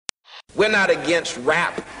We're not against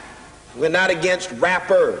rap. We're not against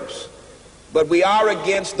rappers. But we are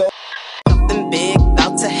against those. Something big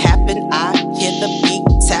about to happen. I hear the beat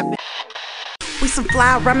tapping. We some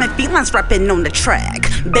fly rhyming felines rapping on the track.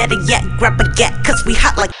 Better yet, grab a gat, cause we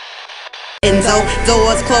hot like Enzo.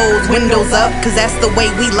 Doors closed, windows up, cause that's the way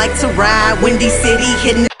we like to ride. Windy City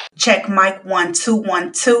hitting. Check mic 1 2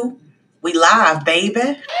 1 2. We live,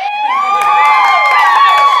 baby.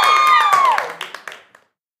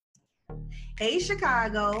 Hey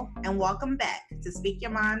Chicago, and welcome back to Speak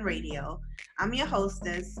Your Mind Radio. I'm your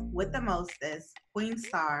hostess with the mostest, Queen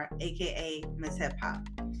Star, aka Miss Hip Hop.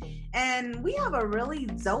 And we have a really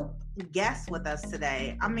dope guest with us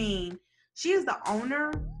today. I mean, she is the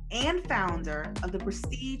owner and founder of the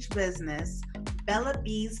prestige business Bella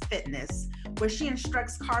Bees Fitness, where she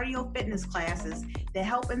instructs cardio fitness classes that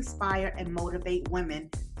help inspire and motivate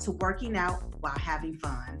women to working out while having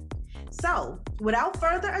fun. So, without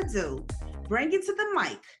further ado, bring it to the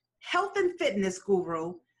mic, health and fitness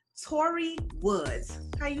guru, Tori Woods.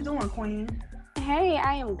 How you doing, Queen? Hey,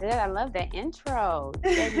 I am good. I love the intro.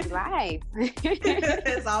 Saved me life.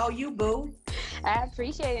 It's all you, boo. I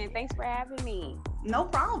appreciate it. Thanks for having me. No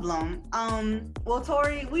problem. Well,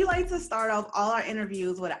 Tori, we like to start off all our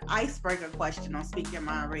interviews with an icebreaker question on Speak Your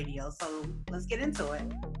Mind Radio. So let's get into it.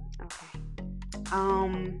 Okay.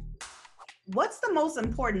 What's the most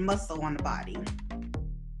important muscle on the body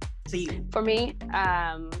to you? For me,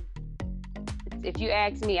 if you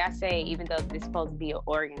ask me, I say, even though this is supposed to be an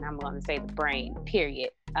organ, I'm going to say the brain, period.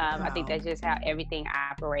 I think that's just how everything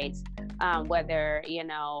operates, whether,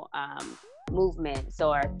 movements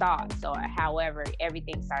or thoughts or however,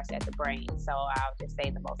 everything starts at the brain. So I'll just say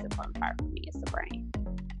the most important part for me is the brain.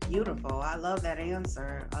 Beautiful. I love that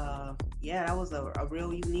answer. Yeah, that was a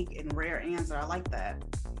real unique and rare answer. I like that.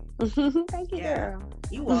 Thank you, girl.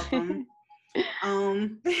 You're welcome.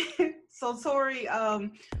 So Tori, why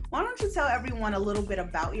don't you tell everyone a little bit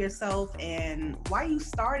about yourself and why you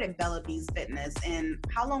started Bella Bees Fitness and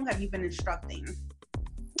how long have you been instructing?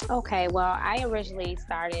 Okay, well, I originally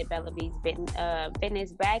started Bella Bees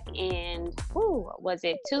Fitness back in,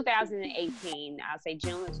 2018? I'll say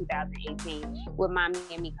June of 2018 with Mommy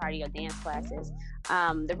and Me cardio dance classes.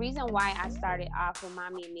 The reason why I started off with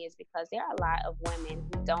Mommy and Me is because there are a lot of women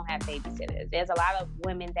who don't have babysitters. There's a lot of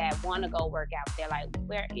women that want to go work out. They're like,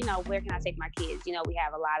 where can I take my kids? We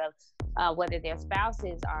have a lot of whether their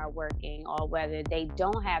spouses are working or whether they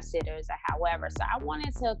don't have sitters or however. So I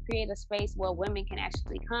wanted to create a space where women can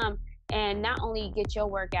actually come and not only get your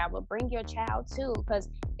workout, but bring your child too. Because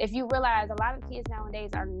if you realize, a lot of kids nowadays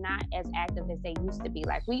are not as active as they used to be.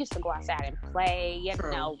 Like, we used to go outside and play,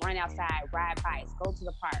 run outside, ride bikes, go to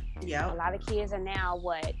the park. Yeah. A lot of kids are now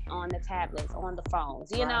on the tablets, on the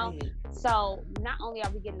phones, know? So not only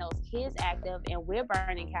are we getting those kids active and we're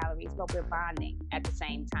burning calories, but we're bonding at the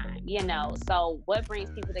same time, So what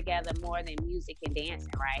brings people together more than music and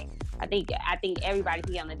dancing, right? I think everybody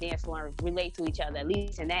here on the dance floor relate to each other, at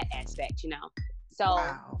least in that aspect. So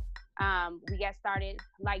we got started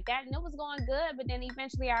like that and it was going good, but then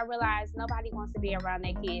eventually I realized nobody wants to be around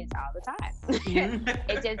their kids all the time.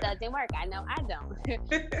 It just doesn't work. I know I don't.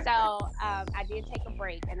 So I did take a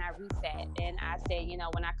break and I reset and I said,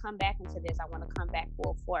 when I come back into this, I want to come back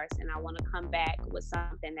full force and I want to come back with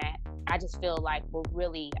something that I just feel like will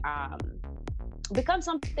really become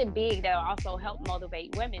something big that will also help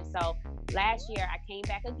motivate women. So last year I came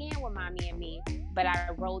back again with Mommy and Me, but I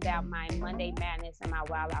rolled out my Monday Madness and my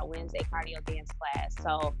Wild Out Wednesday cardio dance class.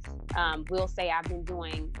 So we'll say I've been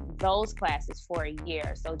doing those classes for a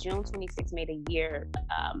year. So June 26th made a year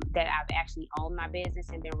that I've actually owned my business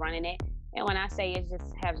and been running it. And when I say it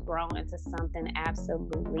just has grown into something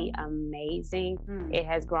absolutely amazing, it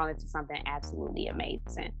has grown into something absolutely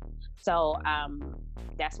amazing. So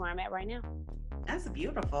that's where I'm at right now. That's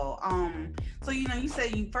beautiful. So you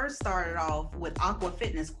said you first started off with Aqua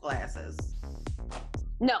Fitness classes.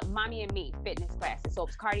 No, Mommy and Me fitness classes. So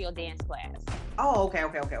it's cardio dance class. Oh, okay.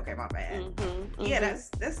 My bad. Yeah, that's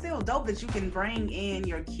still dope that you can bring in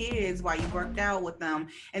your kids while you worked out with them,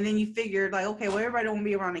 and then you figured like, okay, well, everybody don't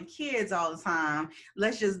be around the kids all the time.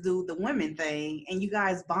 Let's just do the women thing, and you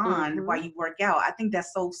guys bond while you work out. I think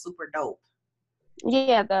that's so super dope.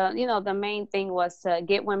 Yeah, the main thing was to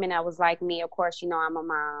get women that was like me. Of course, I'm a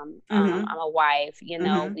mom, I'm a wife,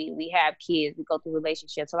 we have kids, we go through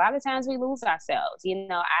relationships. A lot of times we lose ourselves,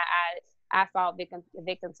 I fall victim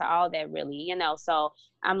to all that really, so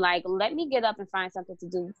I'm like, let me get up and find something to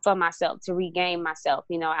do for myself, to regain myself,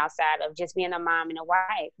 outside of just being a mom and a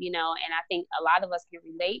wife, and I think a lot of us can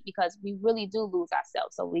relate because we really do lose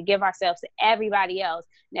ourselves. So we give ourselves to everybody else.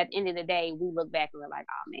 And at the end of the day, we look back and we're like,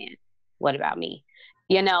 oh man, what about me?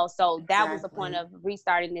 You know, so that was the Exactly. point of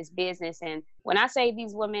restarting this business. And when I say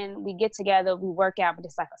these women, we get together, we work out, but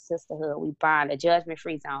it's like a sisterhood. We bond, a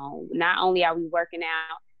judgment-free zone. Not only are we working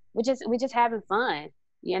out, we're just having fun,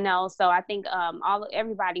 you know. So I think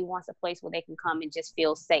everybody wants a place where they can come and just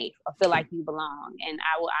feel safe or feel like you belong. And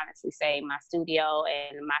I will honestly say my studio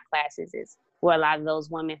and my classes is where a lot of those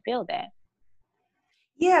women feel that.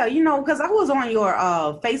 Yeah, you know, because I was on your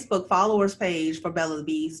Facebook followers page for Bella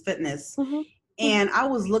B's Fitness, Mm-hmm. and I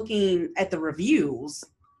was looking at the reviews,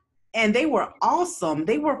 and they were awesome.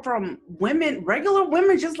 They were from women, regular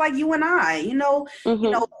women, just like you and I.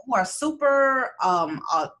 Mm-hmm. Who are super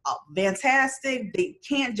fantastic. They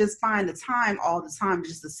can't just find the time all the time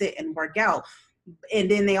just to sit and work out. And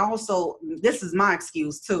then they also, this is my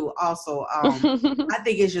excuse too. Also, I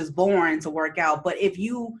think it's just boring to work out. But if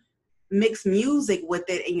you mix music with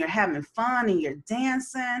it and you're having fun and you're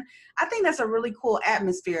dancing, I think that's a really cool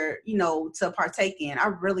atmosphere, to partake in. I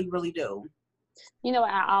really, really do. You know,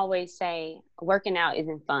 I always say working out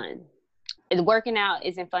isn't fun. Working out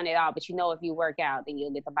isn't fun at all, but if you work out, then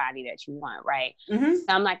you'll get the body that you want, right? Mm-hmm. So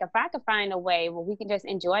I'm like, if I could find a way where we can just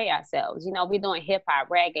enjoy ourselves, we're doing hip hop,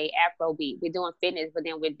 reggae, Afrobeat, we're doing fitness, but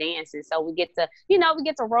then we're dancing. So we get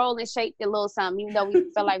to roll and shake a little something, even though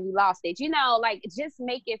we feel like we lost it, like just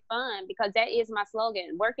make it fun, because that is my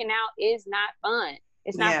slogan. Working out is not fun.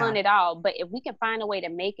 It's not fun at all. But if we can find a way to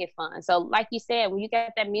make it fun. So like you said, when you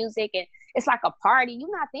get that music and it's like a party, you're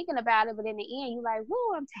not thinking about it, but in the end, you're like,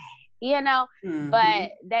 whoa, I'm tired, Mm-hmm.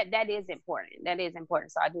 But that is important. That is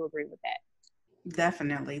important. So I do agree with that.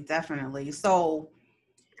 Definitely. So,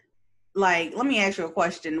 like, let me ask you a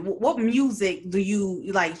question. What music do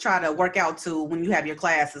you like try to work out to when you have your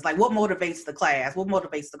classes? Like, what motivates the class? What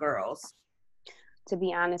motivates the girls? To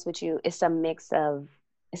be honest with you, it's a mix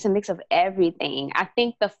of everything. I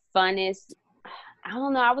think the funnest, I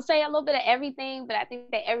don't know, I would say a little bit of everything, but I think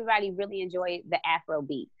that everybody really enjoyed the Afro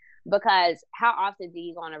beat, because how often do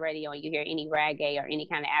you go on the radio and you hear any reggae or any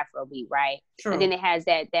kind of Afro beat, right? True. And then it has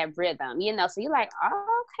that rhythm, so you're like,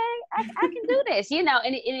 oh, okay, I can do this, and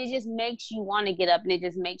it just makes you want to get up, and it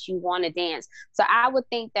just makes you want to dance. So I would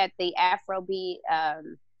think that the Afro beat,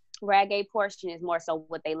 reggae portion is more so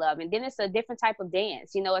what they love. And then it's a different type of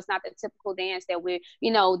dance. It's not the typical dance that we're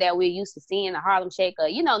used to seeing, the Harlem Shake, or,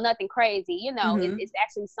 nothing crazy. Mm-hmm. It's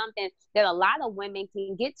actually something that a lot of women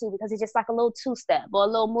can get to, because it's just like a little two-step or a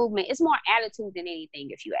little movement. It's more attitude than anything,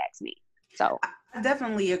 if you ask me. So I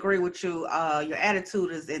definitely agree with you. Your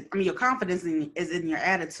attitude your confidence is in your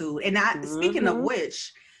attitude. And speaking of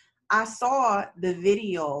which, I saw the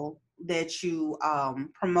video that you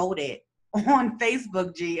promoted on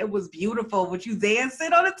Facebook, G. It was beautiful with you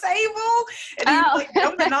dancing on the table and you like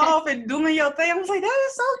jumping off and doing your thing. I was like, that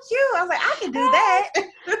is so cute. I was like, I can do that.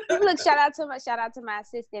 Look, shout out to my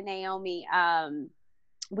assistant Naomi.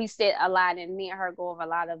 We sit a lot, and me and her go over a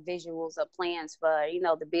lot of visuals of plans for,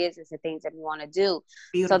 the business and things that we want to do.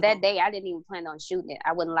 Beautiful. So that day I didn't even plan on shooting it.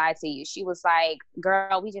 I wouldn't lie to you. She was like,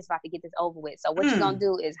 girl, we just about to get this over with. So what you're going to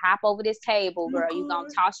do is hop over this table, girl. You're going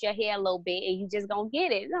to toss your hair a little bit and you just going to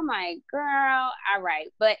get it. And I'm like, girl, all right.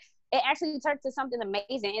 But it actually turned to something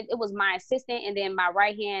amazing. It was my assistant and then my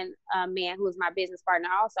right-hand man, who was my business partner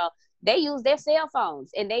also. They used their cell phones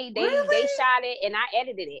and they shot it and I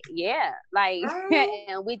edited it. Yeah. Like,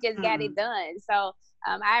 and we just got it done. So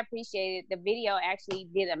I appreciate it. The video actually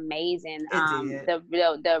did amazing. It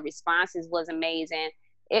did. The responses was amazing.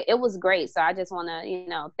 It was great. So I just want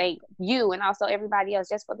to, thank you and also everybody else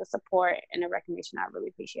just for the support and the recognition. I really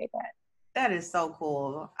appreciate that. That is so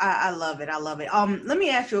cool. I love it. I love it. Let me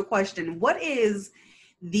ask you a question. What is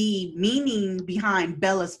the meaning behind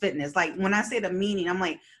Bella's Fitness? Like, when I say the meaning, I'm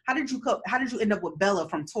like, how did you end up with Bella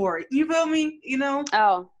from Tori? You feel me?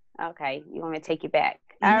 Oh, okay. You want me to take you back?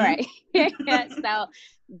 Mm-hmm. All right. So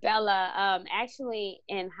Bella, actually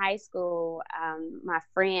in high school, my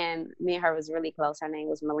friend, me and her was really close. Her name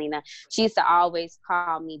was Melina. She used to always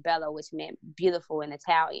call me Bella, which meant beautiful in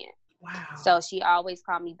Italian. Wow. So she always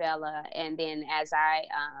called me Bella. And then as I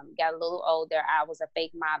got a little older, I was a fake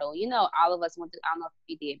model. All of us went through, I don't know if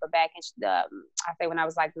you did, but back in I say when I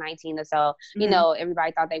was like 19 or so,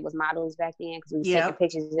 everybody thought they was models back then because we was taking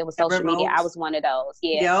pictures. It was social media. I was one of those.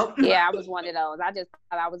 Yeah. Yep. Yeah, I was one of those. I just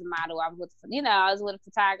thought I was a model. I was with a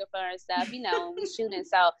photographer and stuff, we shooting.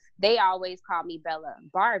 So they always called me Bella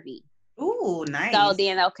Barbie. Ooh, nice. So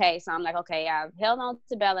then, so I'm like, okay, I've held on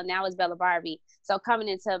to Bella. Now it's Bella Barbie. So coming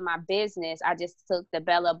into my business, I just took the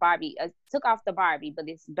Bella Barbie, took off the Barbie, but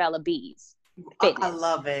it's Bella B's Fitness. I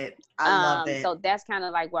love it. I love it. So that's kind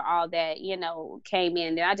of like where all that, came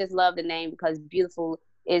in. And I just love the name because beautiful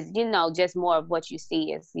is, you know, just more of what you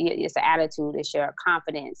see. It's an attitude, it's your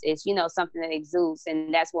confidence, it's, you know, something that exudes.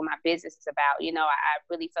 And that's what my business is about. You know, I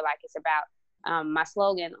really feel like it's about, my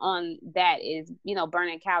slogan on that is, you know,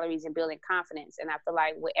 burning calories and building confidence. And I feel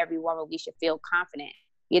like with every woman, we should feel confident,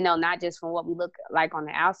 you know, not just from what we look like on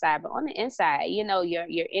the outside, but on the inside, you know, your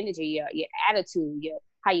energy, your attitude,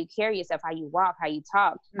 how you carry yourself, how you walk, how you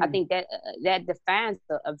talk. I think that that defines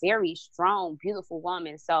a very strong, beautiful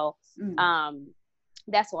woman. So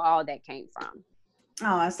that's where all that came from.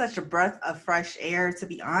 Oh, it's such a breath of fresh air, to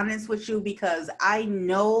be honest with you, because I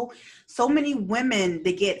know so many women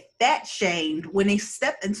that get fat shamed when they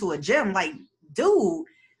step into a gym. Like, dude,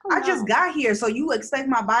 I just got here, so you expect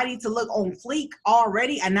my body to look on fleek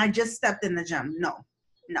already, and I just stepped in the gym. No.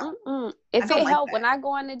 If it helped when I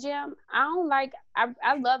go in the gym, I don't like,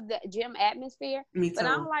 I love the gym atmosphere. Me too. But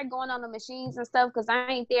I don't like going on the machines and stuff because I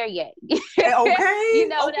ain't there yet. Okay. You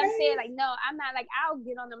know what I'm saying? Like, no, I'm not like, I'll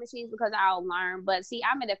get on the machines because I'll learn. But see,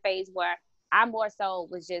 I'm in a phase where I more so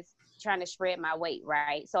was just trying to shred my weight,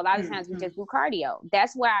 right? So a lot of times we just do cardio.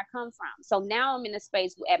 That's where I come from. So now I'm in a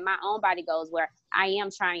space at my own body goals where I am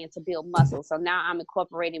trying to build muscle. So now I'm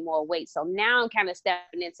incorporating more weight. So now I'm kind of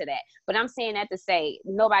stepping into that. But I'm saying that to say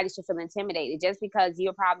nobody should feel intimidated. Just because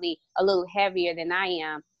you're probably a little heavier than I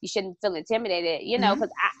am, you shouldn't feel intimidated, you know, because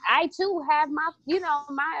I too have my, you know,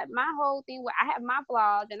 my whole thing where I have my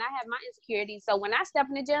flaws and I have my insecurities. So when I step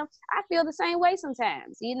in the gym, I feel the same way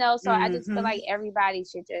sometimes, you know. So I just feel like everybody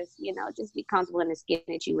should just, you know, just be comfortable in the skin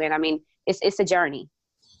that you in. I mean, it's a journey.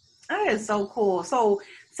 That is so cool. So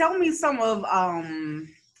tell me some of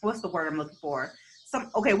what's the word I'm looking for?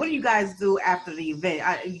 What do you guys do after the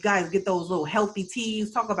event? You guys get those little healthy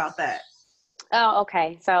teas. Talk about that. Oh,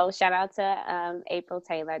 okay. So shout out to April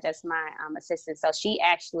Taylor. That's my assistant. So she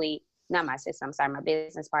actually, not my assistant, I'm sorry, my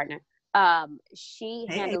business partner. She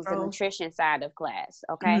handles the nutrition side of class.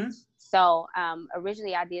 Okay. So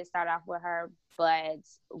originally I did start off with her, but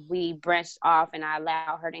we branched off and I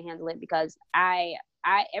allowed her to handle it because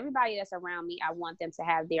everybody that's around me, I want them to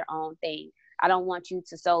have their own thing. I don't want you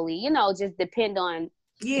to solely, you know, just depend on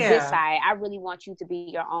this side. I really want you to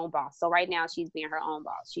be your own boss. So right now she's being her own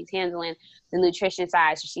boss. She's handling the nutrition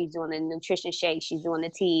side. So she's doing the nutrition shakes. She's doing the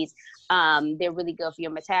teas. They're really good for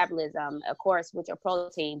your metabolism. Of course, with your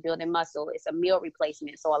protein, building muscle. It's a meal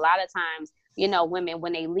replacement. So a lot of times, you know, women,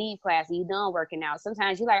 when they leave class, you done working out,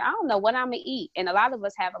 sometimes you're like, I don't know what I'm going to eat. And a lot of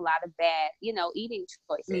us have a lot of bad, you know, eating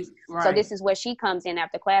choices. Right. So this is where she comes in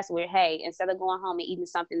after class where, hey, instead of going home and eating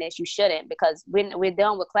something that you shouldn't, because we're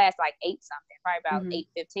done with class like 8 something, probably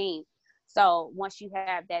about 8:15. So once you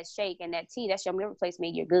have that shake and that tea, that's your meal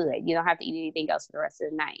replacement, you're good. You don't have to eat anything else for the rest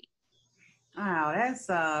of the night. Wow, that's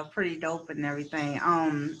pretty dope and everything.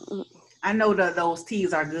 I know that those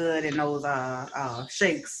teas are good and those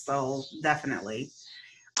shakes, so definitely.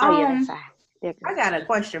 That's fine. I got a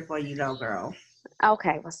question for you though, girl.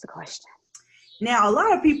 Okay, what's the question? Now, a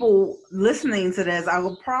lot of people listening to this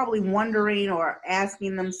are probably wondering or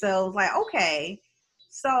asking themselves, like, okay,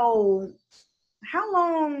 so how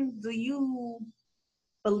long do you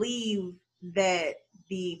believe that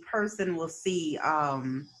the person will see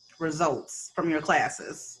results from your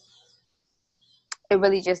classes? It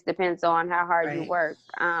really just depends on how hard you work.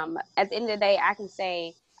 At the end of the day, I can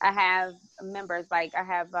say I have members, like I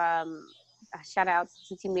have, shout out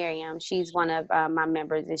to T. Miriam. She's one of my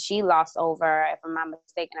members, and she lost over, if I'm not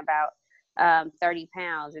mistaken, about 30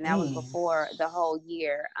 pounds, and that was before the whole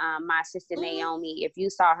year. My assistant Naomi, if you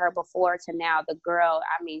saw her before to now, the girl,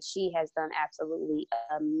 I mean, she has done absolutely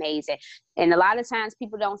amazing. And a lot of times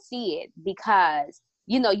people don't see it because,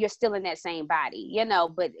 you know, you're still in that same body, you know,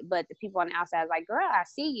 but the people on the outside is like, girl, I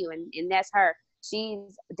see you. And that's her. She's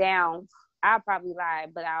down, I'll probably lie,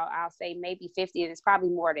 but I'll say maybe 50, and it's probably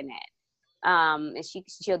more than that. And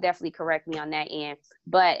she'll definitely correct me on that end.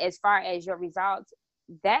 But as far as your results,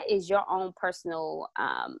 that is your own personal,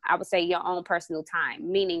 I would say your own personal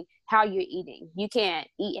time, meaning how you're eating. You can't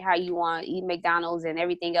eat how you want, eat McDonald's and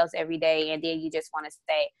everything else every day, and then you just want to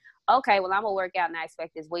say, okay, well, I'm going to work out and I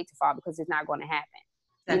expect this weight to fall, because it's not going to happen.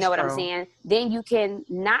 That's you know what true. I'm saying? Then you can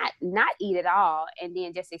not eat at all and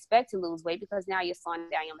then just expect to lose weight, because now you're slowing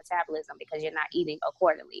down your metabolism because you're not eating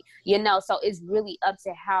accordingly. You know, so it's really up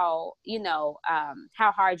to how, you know,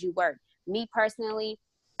 how hard you work. Me personally,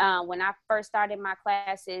 when I first started my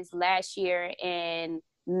classes last year in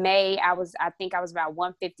May, I think I was about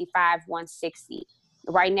 155, 160.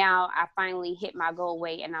 Right now, I finally hit my goal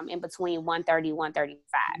weight, and I'm in between 130,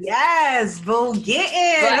 135. Yes, boo, get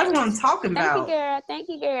in. That's what I'm talking about. Thank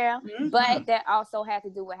you, girl. Mm-hmm. But that also had to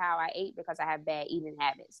do with how I ate, because I have bad eating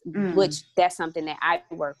habits, which that's something that I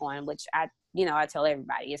work on, which I tell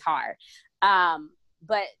everybody is hard.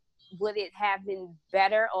 but would it have been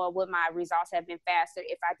better, or would my results have been faster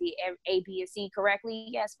if I did A, B, and C correctly?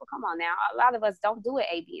 Yes, but come on now. A lot of us don't do it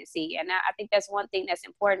A, B, and C. And I think that's one thing that's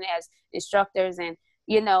important as instructors and,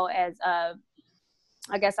 as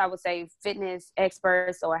I guess I would say fitness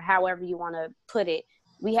experts, or however you want to put it.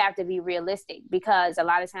 We have to be realistic, because a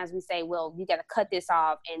lot of times we say, well, you got to cut this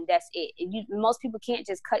off and that's it. Most people can't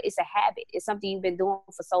just cut. It's a habit. It's something you've been doing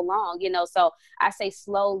for so long, so I say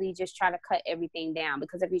slowly just try to cut everything down,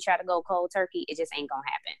 because if you try to go cold turkey, it just ain't going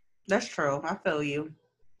to happen. That's true. I feel you.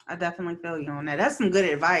 I definitely feel you on that. That's some good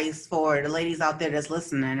advice for the ladies out there that's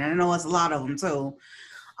listening. And I know it's a lot of them too.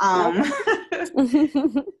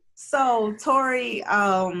 So Tori,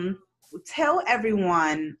 tell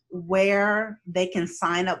everyone where they can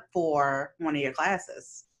sign up for one of your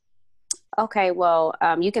classes. Okay, well,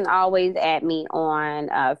 you can always add me on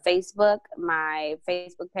Facebook. My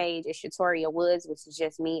Facebook page is Shatoria Woods, which is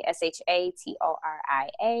just me,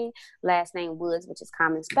 Shatoria, last name Woods, which is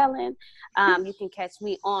common spelling. You can catch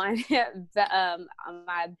me on on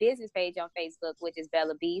my business page on Facebook, which is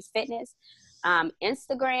Bella Bees Fitness.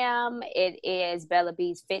 Instagram, it is Bella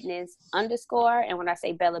Bees Fitness _. And when I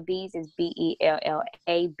say Bella Bees, it's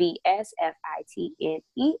BELLABSFITNESS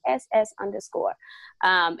 _.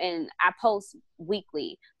 And I post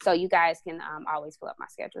weekly, so you guys can always pull up my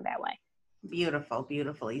schedule that way. Beautiful,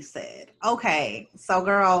 beautifully said. Okay, so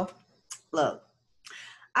girl, look,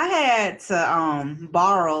 I had to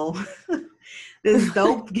borrow this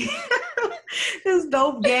dope this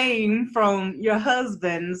dope game from your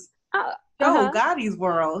husband's show, Gotti's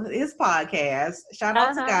World, his podcast. Shout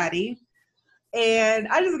out to Gotti. And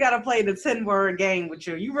I just gotta play the 10-word game with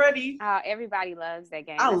you. You ready? Everybody loves that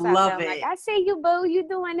game. I love it. Like, I see you, boo. You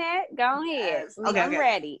doing that? Go ahead. Yes. Okay, I'm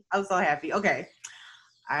ready. I'm so happy. Okay.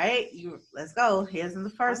 All right. Let's go. Here's the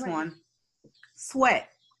first one. Sweat.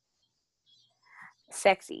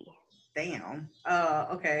 Sexy. Damn.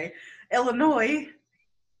 Okay. Illinois.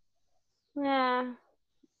 Yeah.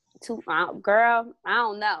 Girl, I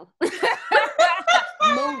don't know. Moving.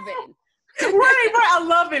 Right. I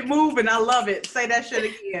love it. Moving. I love it. Say that shit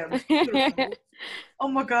again. Oh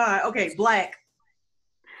my God. Okay. Black.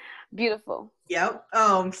 Beautiful. Yep.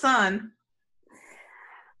 Sun.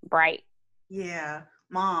 Bright. Yeah.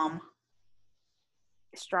 Mom.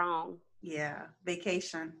 Strong. Yeah.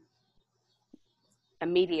 Vacation.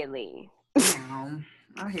 Immediately.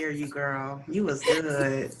 I hear you, girl. You was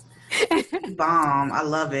good. Bomb. I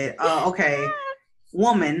love it. Okay.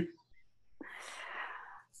 Woman.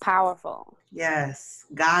 Powerful. Yes.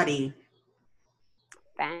 Gotti.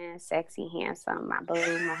 Fine, sexy, handsome. My boo,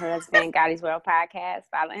 my husband, Gotti's World Podcast.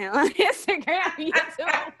 Follow him on Instagram,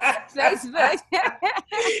 YouTube, Facebook.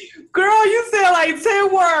 Girl, you said like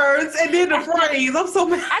 10 words and then the phrase. I'm so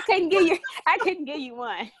mad. I couldn't give you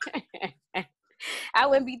one. I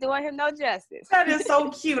wouldn't be doing him no justice. That is so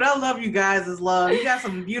cute. I love you guys' love. You got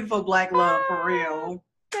some beautiful black love for real.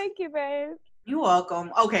 Thank you, babe. You're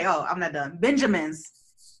welcome. Okay. Oh, I'm not done. Benjamins.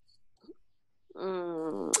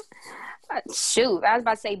 Shoot, I was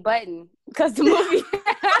about to say Button because the movie.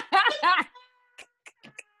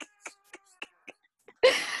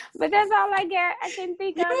 But that's all I got. I couldn't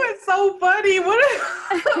think of it. You are so funny.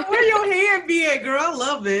 Where your hand be at, girl? I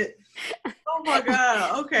love it. Oh my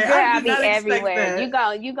God. Okay. Girl, I did not everywhere. expect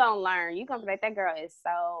that. You gonna learn. You gonna be like, that girl is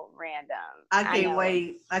so random. I can't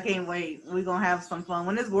wait. We're gonna have some fun.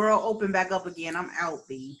 When this world open back up again, I'm out,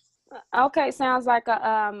 B. Okay, sounds like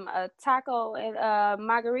a taco and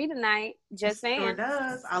margarita night. Just saying. Sure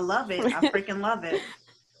does. I love it. I freaking love it.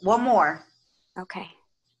 One more. Okay.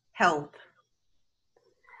 Health.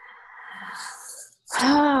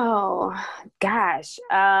 Oh gosh.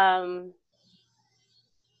 That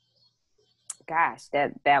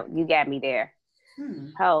you got me there.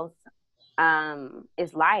 Health.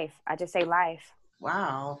 Is life. I just say life.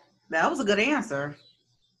 Wow. That was a good answer.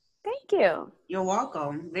 Thank you. You're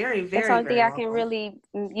welcome. Very, very, that's the only thing welcome. I can really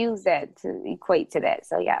use that to equate to that.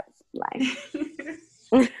 So yeah, life.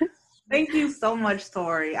 Thank you so much,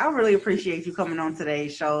 Tori. I really appreciate you coming on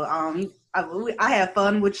today's show. I had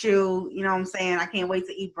fun with you. You know what I'm saying? I can't wait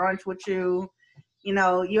to eat brunch with you. You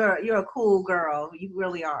know, you're a cool girl. You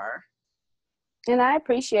really are. And I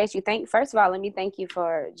appreciate you. First of all, let me thank you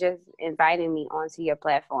for just inviting me onto your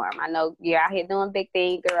platform. I know you're out here doing big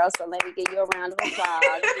things, girl, so let me give you a round of applause.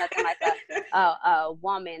 Nothing like a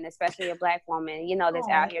woman, especially a Black woman, that's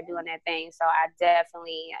out here doing that thing. So I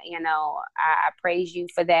definitely, I praise you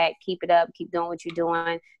for that. Keep it up. Keep doing what you're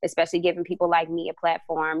doing, especially giving people like me a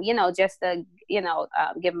platform, just to,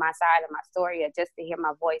 give my side of my story or just to hear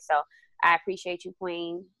my voice. So I appreciate you,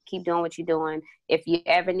 Queen. Keep doing what you're doing. If you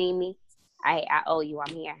ever need me, I owe you.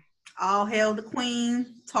 I'm here. All hail the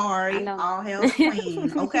queen, Tari. All hail the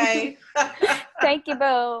queen, okay? Thank you,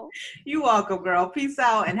 boo. You're welcome, girl. Peace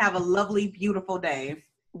out and have a lovely, beautiful day.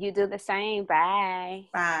 You do the same. Bye.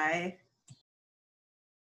 Bye.